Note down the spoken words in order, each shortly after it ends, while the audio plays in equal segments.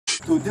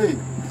Today,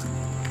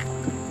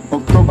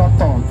 October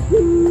 3rd,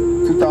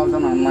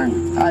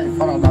 2009, I,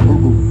 Farad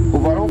Agogo,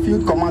 overall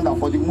field commander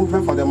for the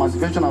movement for the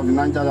emancipation of the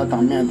Niger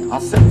Delta men,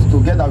 accept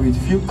together with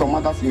field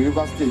commanders in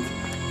River State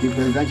the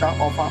presidential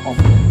offer of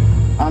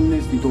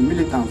amnesty to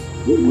militants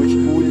which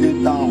will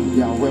lay down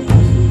their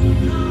weapons.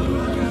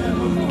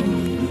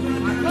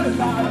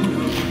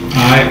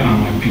 I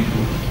and my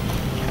people,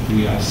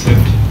 we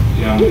accept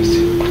the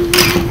amnesty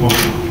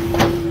offer.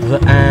 The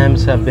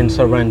arms have been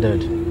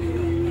surrendered.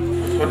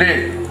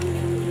 Today,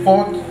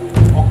 4th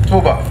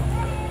October,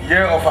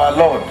 year of our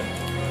Lord,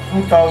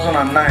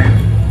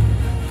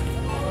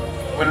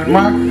 2009, will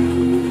mark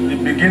the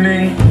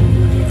beginning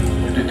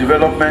of the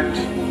development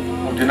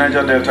of the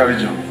Niger Delta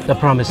region. The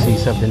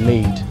promises have been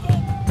made,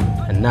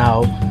 and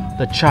now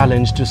the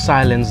challenge to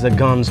silence the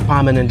guns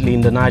permanently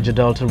in the Niger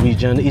Delta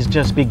region is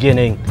just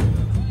beginning.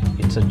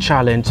 It's a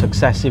challenge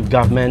successive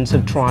governments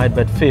have tried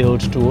but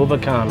failed to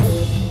overcome.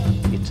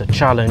 It's a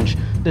challenge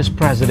this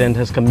president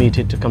has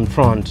committed to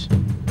confront.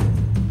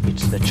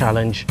 It's the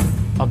challenge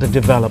of the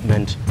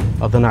development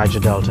of the Niger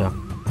Delta.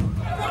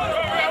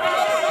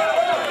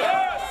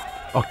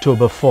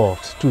 October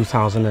 4th,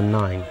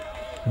 2009.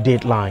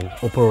 Dateline,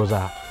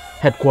 Oporosa,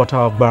 headquarters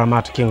of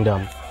Baramat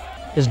Kingdom.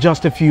 It's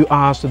just a few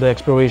hours to the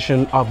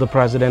expiration of the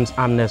president's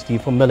amnesty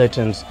for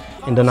militants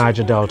in the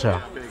Niger Delta.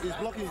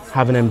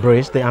 Having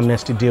embraced the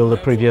amnesty deal the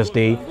previous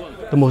day,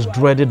 the most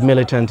dreaded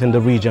militant in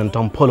the region,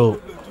 Tompolo,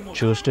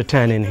 chose to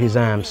turn in his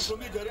arms.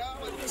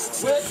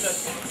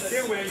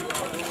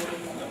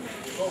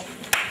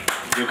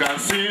 You can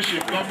see she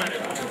coming.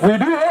 We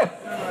do hope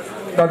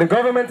that the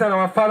government and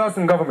our fathers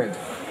in government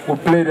will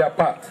play their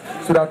part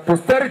so that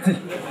posterity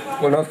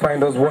will not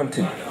find us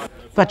wanting.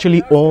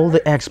 Virtually all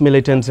the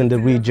ex-militants in the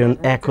region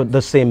echoed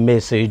the same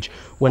message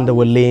when they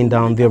were laying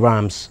down their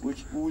arms.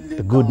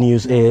 The good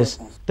news is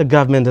the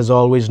government has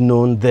always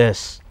known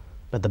this,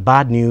 but the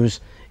bad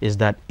news is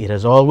that it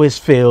has always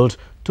failed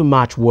to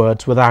match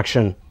words with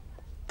action.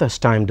 This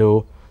time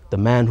though, the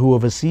man who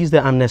oversees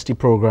the amnesty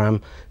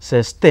program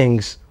says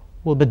things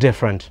will be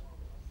different.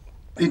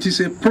 It is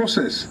a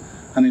process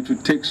and it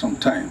will take some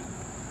time.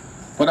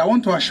 But I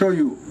want to assure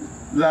you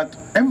that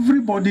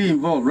everybody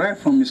involved, right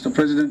from Mr.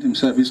 President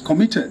himself, is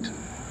committed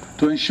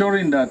to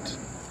ensuring that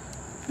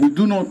we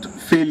do not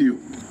fail you.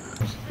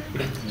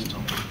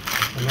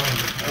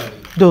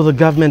 Though the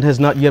government has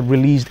not yet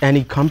released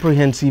any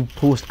comprehensive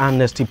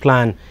post-amnesty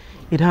plan,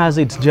 it has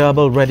its job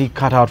already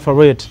cut out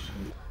for it.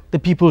 The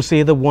people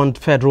say they want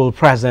federal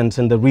presence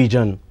in the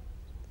region.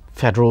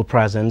 Federal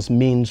presence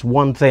means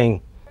one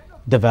thing: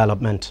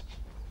 development.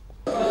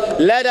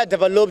 Let us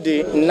develop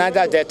the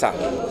Niger Delta.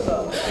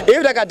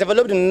 If they can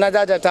develop the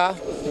Niger Delta,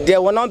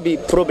 there will not be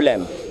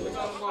problem.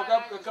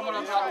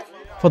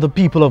 For the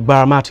people of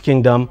Baramat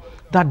Kingdom,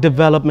 that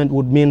development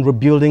would mean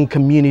rebuilding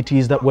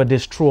communities that were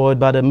destroyed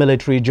by the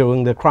military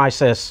during the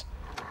crisis.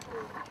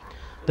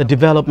 The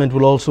development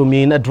will also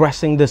mean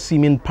addressing the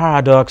seeming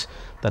paradox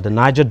that the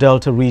Niger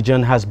Delta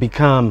region has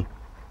become.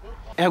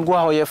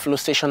 Egwa Oil Flow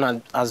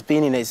Station has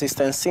been in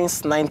existence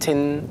since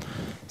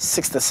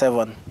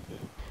 1967.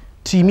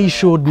 Timi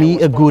showed me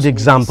a good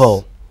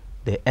example.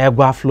 The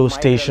Egwa Flow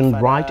Station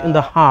right in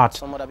the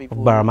heart of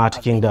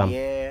Baramat Kingdom.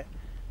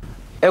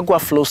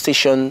 Egwa Flow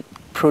Station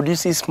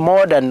produces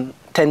more than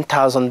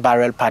 10,000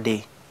 barrels per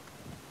day.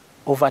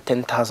 Over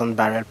 10,000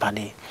 barrels per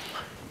day.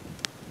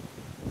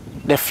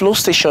 The flow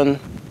station,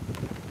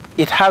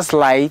 it has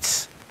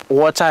lights,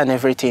 water and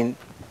everything,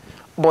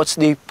 but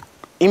the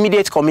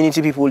immediate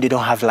community people, they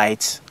don't have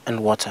lights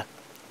and water.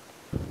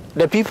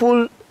 The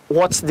people,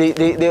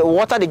 the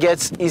water they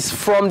get is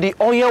from the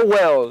oil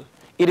well.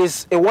 It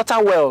is a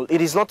water well,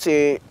 it is not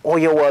a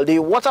oil well. The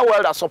water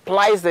well that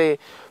supplies the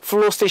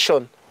flow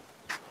station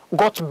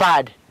got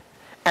bad,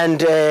 and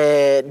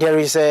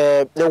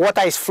the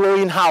water is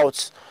flowing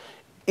out.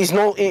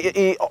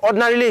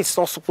 Ordinarily it's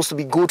not supposed to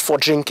be good for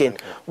drinking,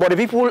 but the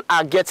people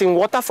are getting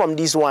water from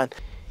this one.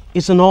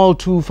 It's an all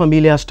too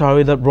familiar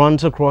story that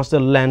runs across the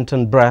length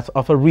and breadth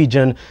of a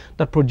region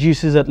that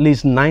produces at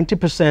least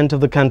 90%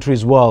 of the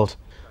country's wealth.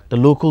 The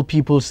local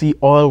people see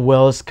oil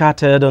wells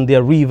scattered on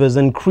their rivers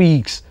and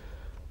creeks,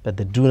 but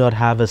they do not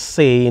have a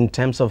say in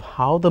terms of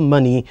how the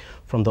money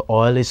from the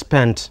oil is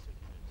spent.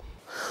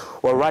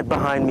 Well, right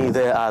behind me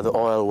there are the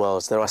oil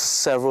wells. There are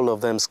several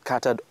of them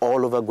scattered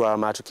all over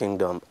Baramat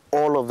Kingdom,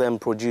 all of them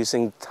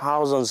producing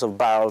thousands of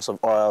barrels of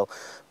oil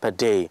per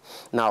day.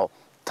 Now,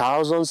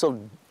 thousands of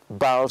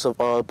barrels of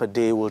oil per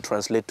day will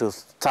translate to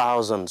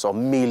thousands or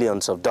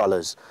millions of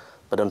dollars.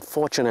 But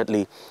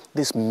unfortunately,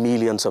 these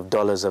millions of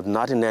dollars have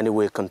not in any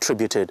way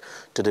contributed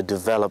to the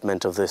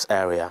development of this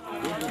area.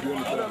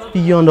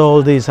 Beyond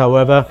all this,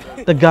 however,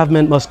 the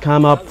government must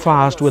come up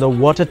fast with a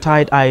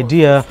watertight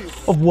idea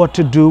of what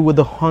to do with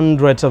the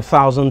hundreds of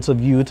thousands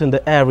of youth in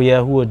the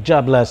area who are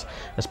jobless,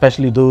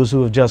 especially those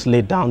who have just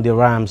laid down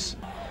their arms.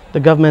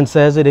 The government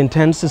says it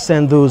intends to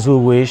send those who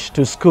wish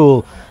to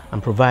school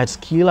and provide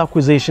skill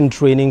acquisition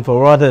training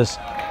for others.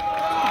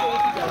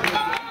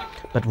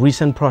 But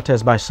recent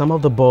protests by some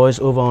of the boys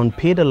over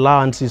unpaid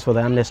allowances for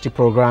the amnesty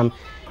program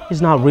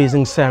is now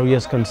raising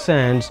serious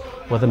concerns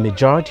whether the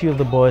majority of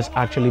the boys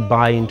actually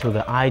buy into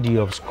the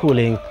idea of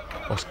schooling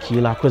or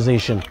skill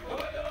acquisition.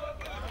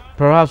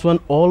 Perhaps when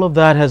all of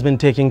that has been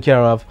taken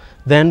care of,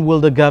 then will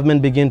the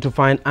government begin to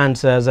find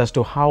answers as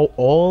to how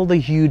all the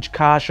huge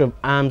cache of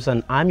arms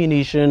and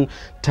ammunition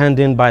turned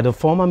in by the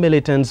former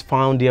militants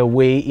found their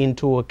way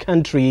into a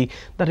country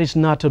that is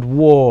not at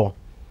war.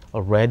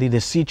 Already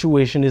the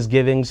situation is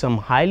giving some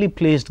highly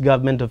placed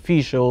government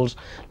officials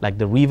like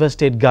the Rivers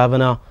State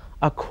Governor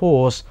a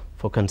cause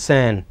for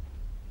concern.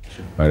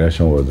 My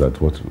reaction was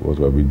that what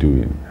were we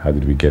doing? How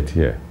did we get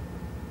here?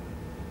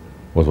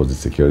 What was the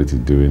security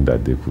doing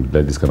that they could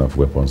let this kind of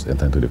weapons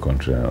enter into the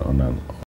country on